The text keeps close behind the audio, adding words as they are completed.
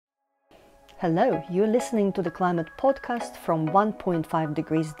Hello, you're listening to the Climate Podcast from 1.5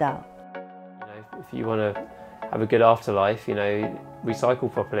 degrees down. If you want to have a good afterlife,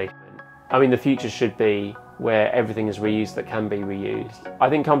 recycle properly. I mean, the future should be where everything is reused that can be reused. I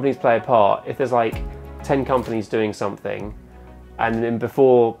think companies play a part. If there's like 10 companies doing something, and then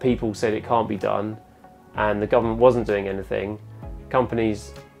before people said it can't be done, and the government wasn't doing anything,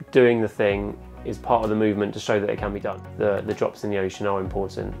 companies doing the thing is part of the movement to show that it can be done. The drops in the ocean are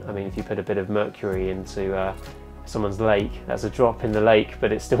important. I mean, if you put a bit of mercury into someone's lake, that's a drop in the lake,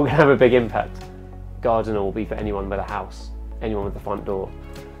 but it's still going to have a big impact. Gardener will be for anyone with a house, anyone with a front door,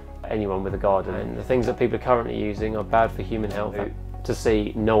 anyone with a garden. And the things that people are currently using are bad for human health. To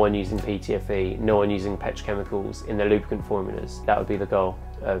see no one using PTFE, no one using petrochemicals in their lubricant formulas, that would be the goal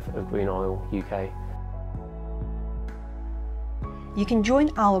of Green Oil UK. You can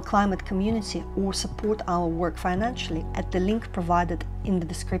join our climate community or support our work financially at the link provided in the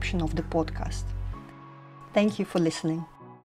description of the podcast. Thank you for listening.